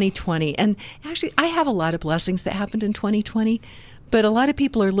of 2020. And actually, I have a lot of blessings that happened in 2020. But a lot of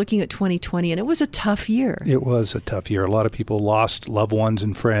people are looking at 2020, and it was a tough year. It was a tough year. A lot of people lost loved ones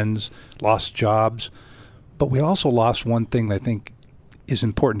and friends, lost jobs. But we also lost one thing that I think is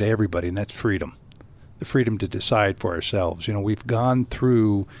important to everybody, and that's freedom. The freedom to decide for ourselves. You know, we've gone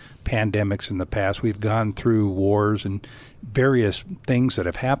through pandemics in the past. We've gone through wars and various things that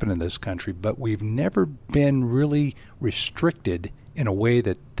have happened in this country, but we've never been really restricted in a way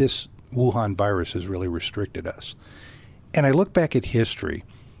that this Wuhan virus has really restricted us. And I look back at history,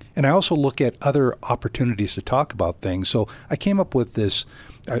 and I also look at other opportunities to talk about things. So I came up with this,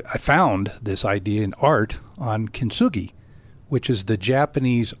 I found this idea in art on kintsugi, which is the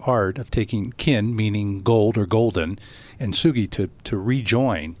Japanese art of taking kin, meaning gold or golden, and sugi to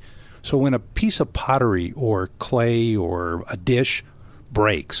rejoin. So when a piece of pottery or clay or a dish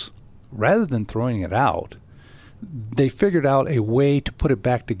breaks, rather than throwing it out, they figured out a way to put it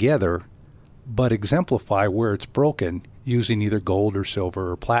back together, but exemplify where it's broken using either gold or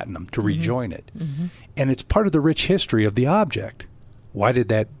silver or platinum to rejoin it. Mm-hmm. And it's part of the rich history of the object. Why did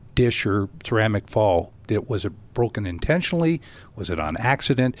that dish or ceramic fall? Was it broken intentionally? Was it on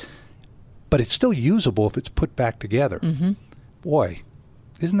accident? But it's still usable if it's put back together. Mm-hmm. Boy,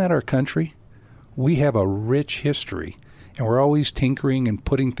 isn't that our country? We have a rich history, and we're always tinkering and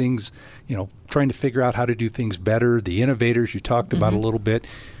putting things, trying to figure out how to do things better. The innovators you talked about a little bit.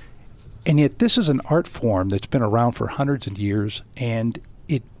 And yet this is an art form that's been around for hundreds of years, and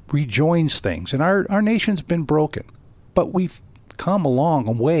it rejoins things. And our nation's been broken, but we've come a long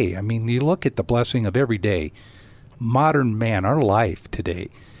way. I mean, you look at the blessing of every day. Modern man, our life today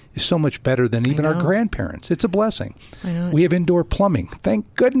is so much better than even our grandparents. It's a blessing. I know. We have indoor plumbing.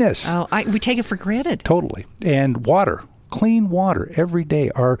 Thank goodness. Oh, we take it for granted. Totally. And water, clean water every day.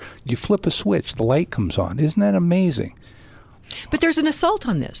 You flip a switch, the light comes on. Isn't that amazing? But there's an assault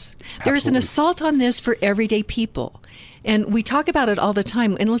on this. There is an assault on this for everyday people. And we talk about it all the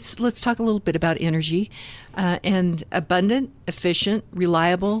time. And let's talk a little bit about energy and abundant, efficient,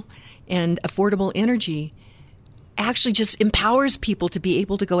 reliable, and affordable energy actually just empowers people to be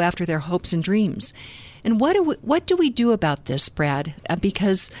able to go after their hopes and dreams. And what do we do about this, Brad?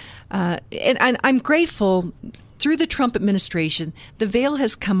 Because and I'm grateful through the Trump administration, the veil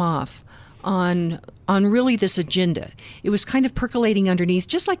has come off on really this agenda. It was kind of percolating underneath,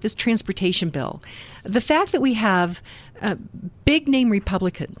 just like this transportation bill. The fact that we have big name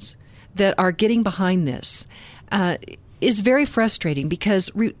Republicans that are getting behind this is very frustrating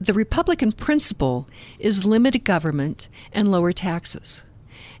because the Republican principle is limited government and lower taxes.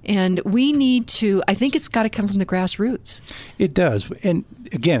 And we need to, I think it's got to come from the grassroots. It does. And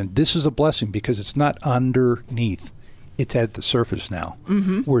again, this is a blessing because it's not underneath. It's at the surface now.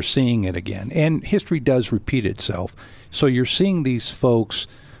 Mm-hmm. We're seeing it again. And history does repeat itself. So you're seeing these folks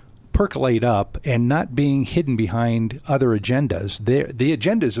percolate up and not being hidden behind other agendas. The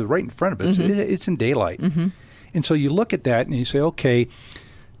agendas are right in front of us. Mm-hmm. It's in daylight. Mm-hmm. And so you look at that and you say, okay,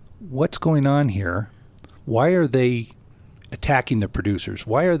 what's going on here? Why are they attacking the producers?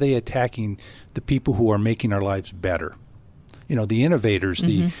 Why are they attacking the people who are making our lives better? You know, the innovators,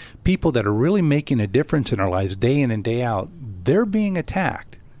 mm-hmm. the people that are really making a difference in our lives day in and day out, they're being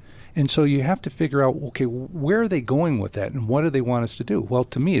attacked. And so you have to figure out, okay, where are they going with that and what do they want us to do? Well,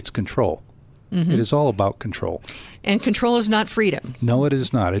 to me, it's control. Mm-hmm. It is all about control. And control is not freedom. No, it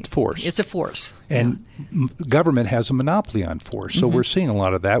is not. It's force. It's a force. And government has a monopoly on force. So mm-hmm. we're seeing a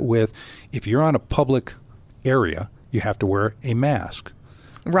lot of that with, if you're on a public area, you have to wear a mask.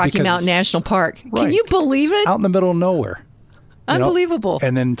 Rocky Mountain National Park. Right. Can you believe it? Out in the middle of nowhere. Unbelievable.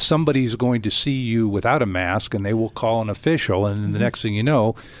 And then somebody's going to see you without a mask and they will call an official. And then mm-hmm. the next thing you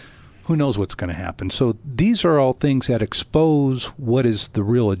know, who knows what's going to happen. So these are all things that expose what is the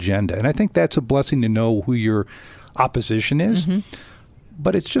real agenda. And I think that's a blessing to know who your opposition is. Mm-hmm.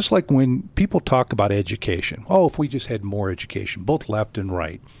 But it's just like when people talk about education. Oh, if we just had more education, both left and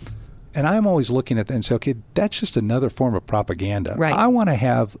right. And I'm always looking at that and say, okay, that's just another form of propaganda. Right. I want to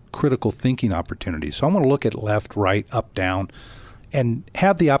have critical thinking opportunities. So I want to look at left, right, up, down, and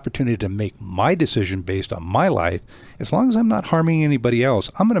have the opportunity to make my decision based on my life. As long as I'm not harming anybody else,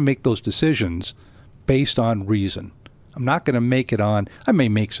 I'm going to make those decisions based on reason. I'm not going to make it on, I may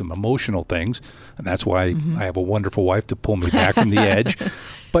make some emotional things, and that's why mm-hmm. I have a wonderful wife to pull me back from the edge.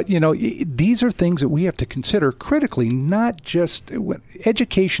 But, you know, these are things that we have to consider critically, not just,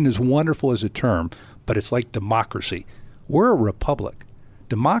 education is wonderful as a term, but it's like democracy. We're a republic.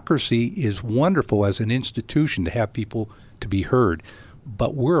 Democracy is wonderful as an institution to have people to be heard,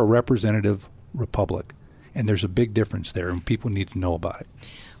 but we're a representative republic. And there's a big difference there, and people need to know about it.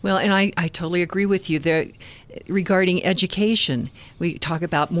 Well, and I totally agree with you there regarding education. We talk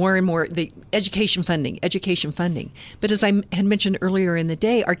about more and more the education funding. But as I had mentioned earlier in the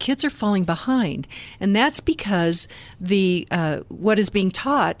day, our kids are falling behind. And that's because the what is being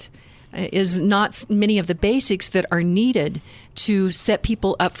taught is not many of the basics that are needed to set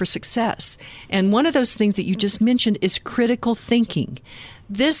people up for success. And one of those things that you just mentioned is critical thinking.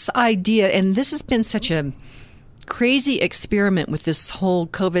 This idea, and this has been such a crazy experiment with this whole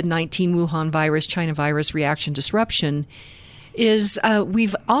COVID-19 Wuhan virus, China virus reaction disruption, is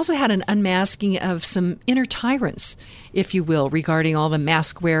we've also had an unmasking of some inner tyrants, if you will, regarding all the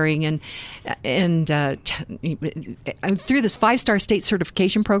mask wearing and through this 5-star state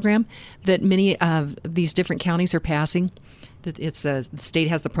certification program that many of these different counties are passing. It's the state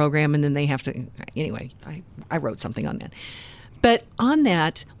has the program and then they have to. Anyway, I wrote something on that. But on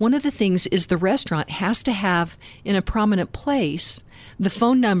that, one of the things is the restaurant has to have in a prominent place the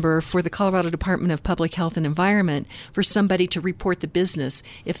phone number for the Colorado Department of Public Health and Environment for somebody to report the business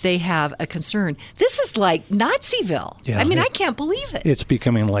if they have a concern. This is like Naziville. Yeah, I mean, I can't believe it. It's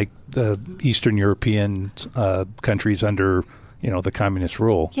becoming like the Eastern European countries under, the communist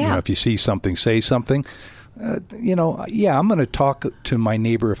rule. Yeah. If you see something, say something. I'm going to talk to my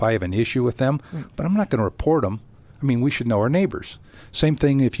neighbor if I have an issue with them, right. But I'm not going to report them. I mean, we should know our neighbors. Same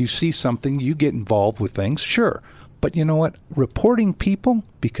thing, if you see something, you get involved with things, sure. But you know what? Reporting people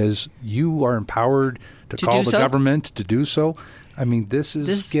because you are empowered to call the government to do so, I mean, this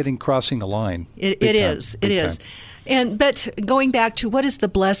is crossing a line. It is. But going back to what is the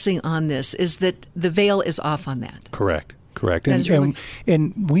blessing on this is that the veil is off on that. Correct.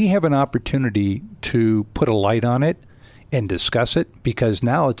 And we have an opportunity to put a light on it and discuss it because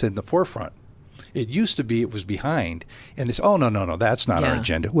now it's in the forefront. It used to be it was behind, and they say, oh, no, that's not our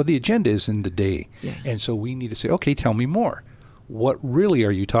agenda. Well, the agenda is in the day, and so we need to say, okay, tell me more. what really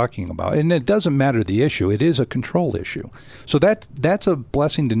are you talking about? And it doesn't matter the issue. It is a control issue. So that's a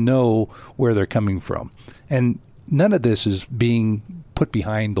blessing to know where they're coming from. And none of this is being put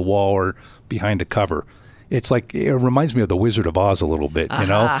behind the wall or behind a cover. It's like, it reminds me of the Wizard of Oz a little bit, you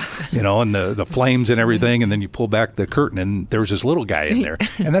know, and the flames and everything, and then you pull back the curtain and there's this little guy in there.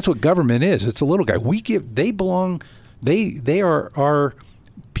 And that's what government is. It's a little guy. They are our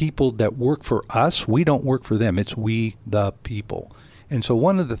people that work for us. We don't work for them. It's we, the people. And so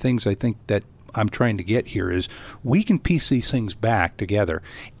one of the things I think that I'm trying to get here is we can piece these things back together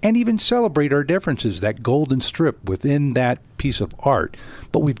and even celebrate our differences, that golden strip within that piece of art.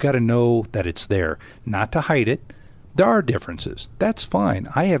 But we've got to know that it's there, not to hide it. There are differences. That's fine.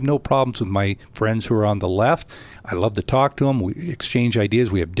 I have no problems with my friends who are on the left. I love to talk to them. We exchange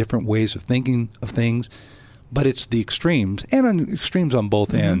ideas. We have different ways of thinking of things. But it's the extremes, and extremes on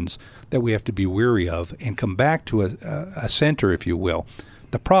both ends, that we have to be wary of and come back to a center, if you will.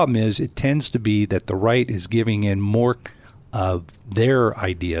 The problem is it tends to be that the right is giving in more of their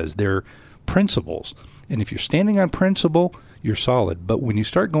ideas, their principles. And if you're standing on principle, you're solid. But when you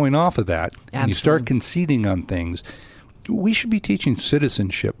start going off of that, and you start conceding on things, we should be teaching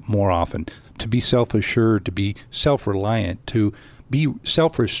citizenship more often, to be self-assured, to be self-reliant, to be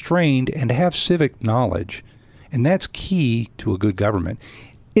self-restrained, and to have civic knowledge. And that's key to a good government.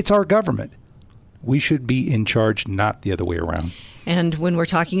 It's our government. We should be in charge, not the other way around. And when we're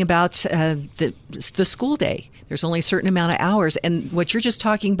talking about the school day, there's only a certain amount of hours. And what you're just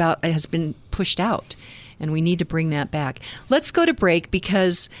talking about has been pushed out. And we need to bring that back. Let's go to break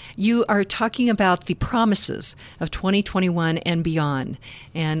because you are talking about the promises of 2021 and beyond.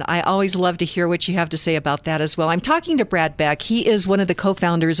 And I always love to hear what you have to say about that as well. I'm talking to Brad Beck. He is one of the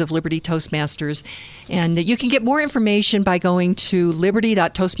co-founders of Liberty Toastmasters. And you can get more information by going to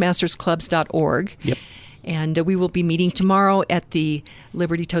liberty.toastmastersclubs.org. Yep. And we will be meeting tomorrow at the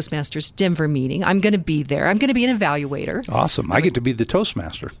Liberty Toastmasters Denver meeting. I'm going to be there. I'm going to be an evaluator. Awesome. I get to be the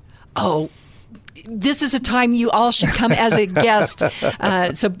Toastmaster. Oh, this is a time you all should come as a guest.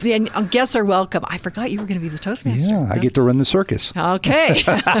 So guests are welcome. I forgot you were going to be the Toastmaster. Yeah, I get to run the circus. Okay.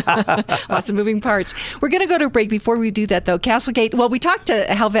 Lots of moving parts. We're going to go to a break. Before we do that, though, Castlegate, well, we talked to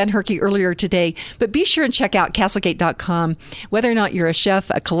Hal Van Herky earlier today, but be sure and check out Castlegate.com. Whether or not you're a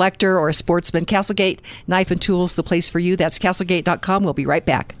chef, a collector, or a sportsman, Castlegate Knife and Tools, the place for you. That's Castlegate.com. We'll be right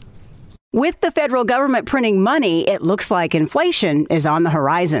back. With the federal government printing money, it looks like inflation is on the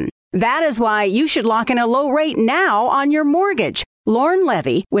horizon. That is why you should lock in a low rate now on your mortgage. Lauren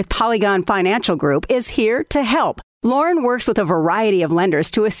Levy with Polygon Financial Group is here to help. Lauren works with a variety of lenders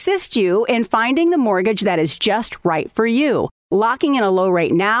to assist you in finding the mortgage that is just right for you. Locking in a low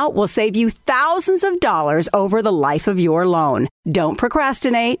rate now will save you thousands of dollars over the life of your loan. Don't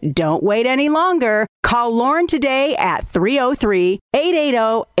procrastinate. Don't wait any longer. Call Lauren today at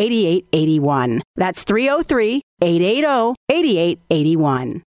 303-880-8881. That's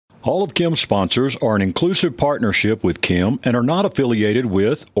 303-880-8881. All of Kim's sponsors are an inclusive partnership with Kim and are not affiliated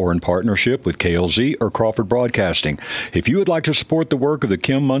with or in partnership with KLZ or Crawford Broadcasting. If you would like to support the work of the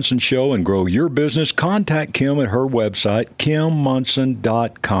Kim Munson Show and grow your business, contact Kim at her website,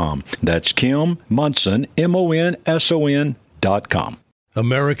 kimmunson.com. That's Kim Munson, MONSON.com.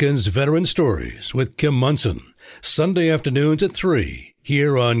 Americans Veteran Stories with Kim Munson, Sunday afternoons at 3,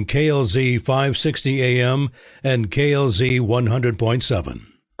 here on KLZ 560 AM and KLZ 100.7.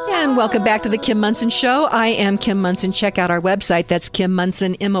 And welcome back to the Kim Munson Show. I am Kim Munson. Check out our website. That's Kim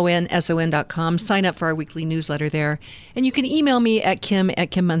Munson, MONSON.com. Sign up for our weekly newsletter there. And you can email me at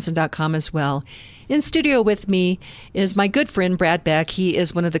kim@kimmunson.com as well. In studio with me is my good friend, Brad Beck. He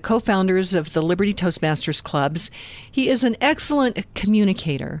is one of the co-founders of the Liberty Toastmasters Clubs. He is an excellent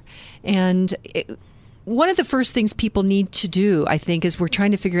communicator. And one of the first things people need to do, I think, as we're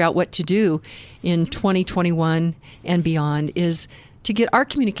trying to figure out what to do in 2021 and beyond is to get our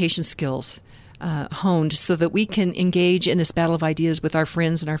communication skills honed so that we can engage in this battle of ideas with our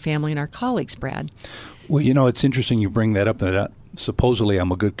friends and our family and our colleagues, Brad. Well, you know, it's interesting you bring that up. That supposedly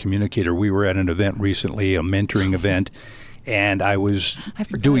I'm a good communicator. We were at an event recently, a mentoring event, and I was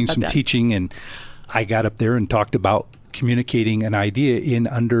doing some teaching, and I got up there and talked about communicating an idea in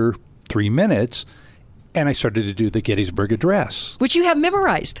under 3 minutes, and I started to do the Gettysburg Address. Which you have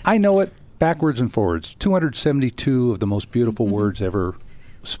memorized. I know it backwards and forwards. 272 of the most beautiful words ever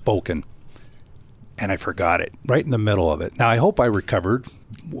spoken. And I forgot it right in the middle of it. Now, I hope I recovered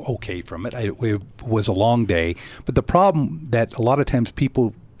okay from it. It was a long day. But the problem that a lot of times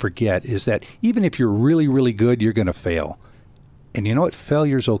people forget is that even if you're really, really good, you're going to fail. And you know what?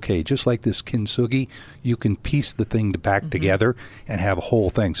 Failure's okay. Just like this kintsugi, you can piece the thing back together and have a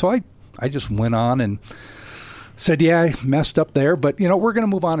whole thing. So I just went on and said, yeah, I messed up there, but, we're going to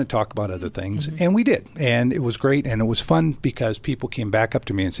move on and talk about other things. Mm-hmm. And we did. And it was great. And it was fun because people came back up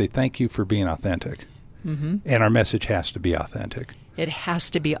to me and say, thank you for being authentic. Mm-hmm. And our message has to be authentic. It has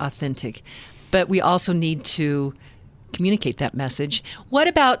to be authentic. But we also need to communicate that message. What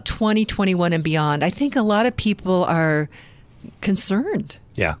about 2021 and beyond? I think a lot of people are concerned.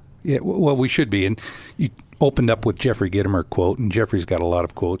 Yeah. Well, we should be. And you opened up with Jeffrey Gitomer quote, and Jeffrey's got a lot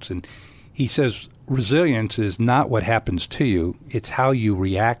of quotes. And he says, resilience is not what happens to you. It's how you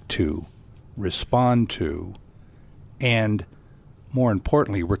react to, respond to, and more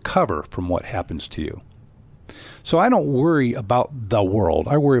importantly, recover from what happens to you. So I don't worry about the world.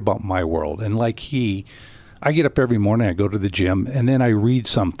 I worry about my world. And like I get up every morning, I go to the gym, and then I read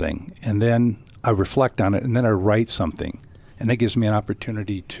something, and then I reflect on it, and then I write something. And that gives me an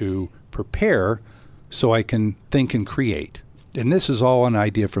opportunity to prepare so I can think and create. And this is all an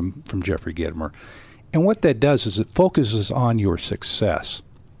idea from Jeffrey Gitomer. And what that does is it focuses on your success.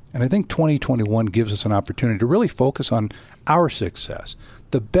 And I think 2021 gives us an opportunity to really focus on our success.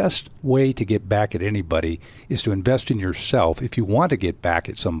 The best way to get back at anybody is to invest in yourself if you want to get back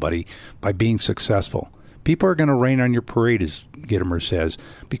at somebody by being successful. People are going to rain on your parade, as Gitomer says,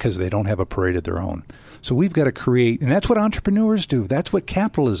 because they don't have a parade of their own. So we've got to create, and that's what entrepreneurs do. That's what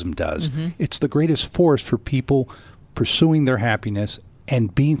capitalism does. Mm-hmm. It's the greatest force for people pursuing their happiness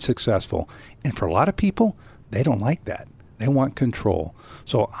and being successful. And for a lot of people, they don't like that. They want control.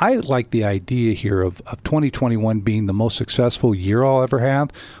 So I like the idea here of 2021 being the most successful year I'll ever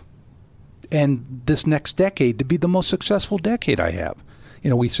have, and this next decade to be the most successful decade I have.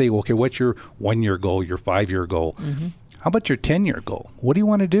 We say, okay, what's your 1-year goal, your 5-year goal? Mm-hmm. How about your 10-year goal? What do you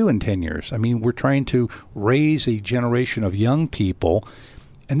want to do in 10 years? I mean, we're trying to raise a generation of young people,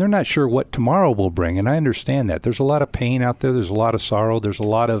 and they're not sure what tomorrow will bring, and I understand that. There's a lot of pain out there. There's a lot of sorrow. There's a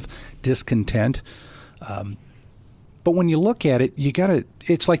lot of discontent. But when you look at it,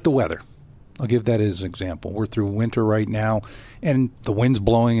 it's like the weather. I'll give that as an example. We're through winter right now, and the wind's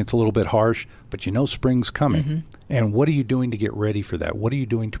blowing. It's a little bit harsh, but spring's coming. Mm-hmm. And what are you doing to get ready for that? What are you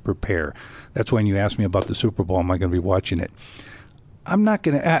doing to prepare? That's when you asked me about the Super Bowl. Am I going to be watching it? I'm not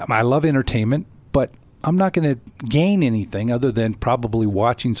going to. I love entertainment, but I'm not going to gain anything other than probably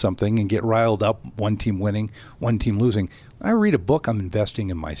watching something and get riled up, one team winning, one team losing. When I read a book, I'm investing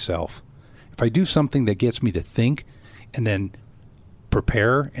in myself. If I do something that gets me to think and then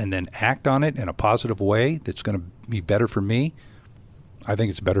prepare and then act on it in a positive way that's going to be better for me, I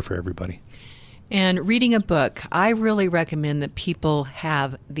think it's better for everybody. And reading a book, I really recommend that people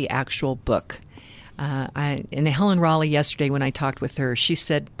have the actual book. And Helen Raleigh yesterday when I talked with her, she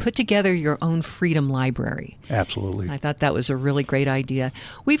said, put together your own freedom library. Absolutely. I thought that was a really great idea.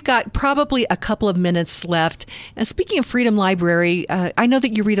 We've got probably a couple of minutes left. And speaking of freedom library, I know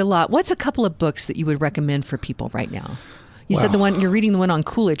that you read a lot. What's a couple of books that you would recommend for people right now? You said you're reading the one on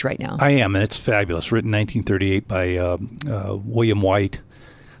Coolidge right now. I am, and it's fabulous. Written 1938 by William White.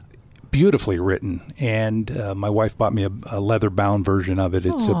 Beautifully written, and my wife bought me a leather-bound version of it.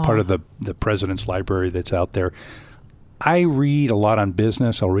 It's a part of the President's Library that's out there. I read a lot on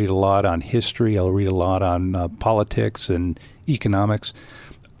business. I'll read a lot on history. I'll read a lot on politics and economics.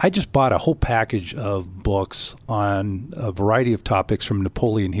 I just bought a whole package of books on a variety of topics from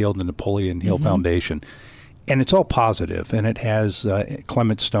Napoleon Hill, the Napoleon Hill Foundation. And it's all positive, and it has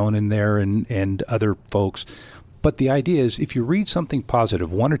Clement Stone in there and other folks. But the idea is if you read something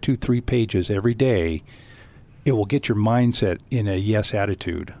positive, 1 or 2, 3 pages every day, it will get your mindset in a yes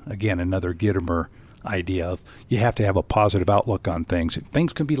attitude. Again, another Gitomer idea of you have to have a positive outlook on things.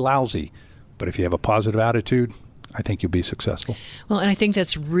 Things can be lousy, but if you have a positive attitude, I think you'll be successful. Well, and I think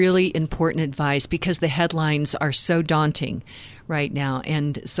that's really important advice because the headlines are so daunting right now.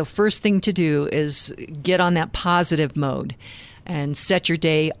 And so first thing to do is get on that positive mode and set your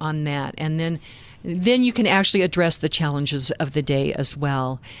day on that. And then you can actually address the challenges of the day as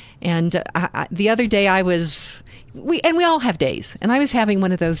well. And the other day we all have days, and I was having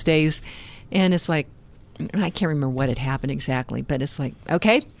one of those days, and it's like, I can't remember what had happened exactly, but it's like,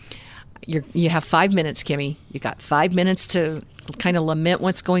 okay, you have 5 minutes, Kimmy. You got 5 minutes to kind of lament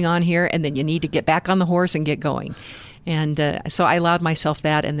what's going on here, and then you need to get back on the horse and get going. And so I allowed myself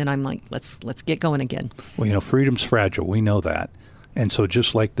that, and then I'm like, let's get going again. Well, freedom's fragile. We know that. And so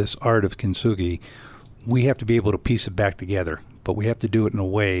just like this art of kintsugi, we have to be able to piece it back together, but we have to do it in a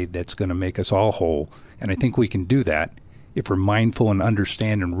way that's going to make us all whole. And I think we can do that if we're mindful and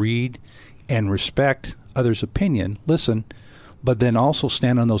understand and read and respect others' opinion, listen, but then also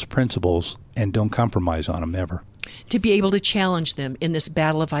stand on those principles and don't compromise on them ever. To be able to challenge them in this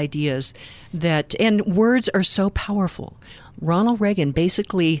battle of ideas and words are so powerful. Ronald Reagan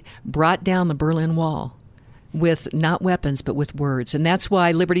basically brought down the Berlin Wall with not weapons, but with words. And that's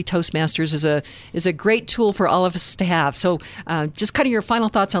why Liberty Toastmasters is a great tool for all of us to have. So just kind of your final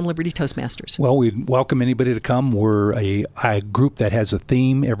thoughts on Liberty Toastmasters. Well, we welcome anybody to come. We're a group that has a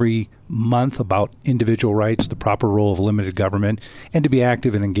theme every month about individual rights, the proper role of limited government, and to be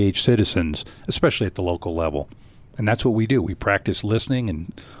active and engaged citizens, especially at the local level. And that's what we do. We practice listening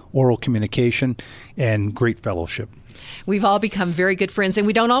and oral communication and great fellowship. We've all become very good friends, and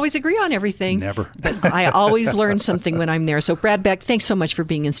we don't always agree on everything. Never. But I always learn something when I'm there. So Brad Beck, thanks so much for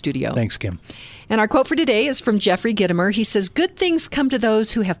being in studio. Thanks, Kim. And our quote for today is from Jeffrey Gitomer. He says, "Good things come to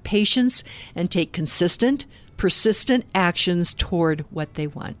those who have patience and take consistent, persistent actions toward what they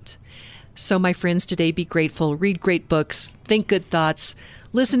want." So, my friends, today be grateful, read great books, think good thoughts,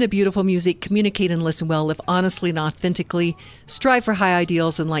 listen to beautiful music, communicate and listen well, live honestly and authentically, strive for high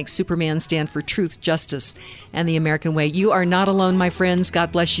ideals, and like Superman, stand for truth, justice, and the American way. You are not alone, my friends.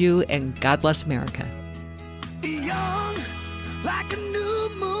 God bless you, and God bless America.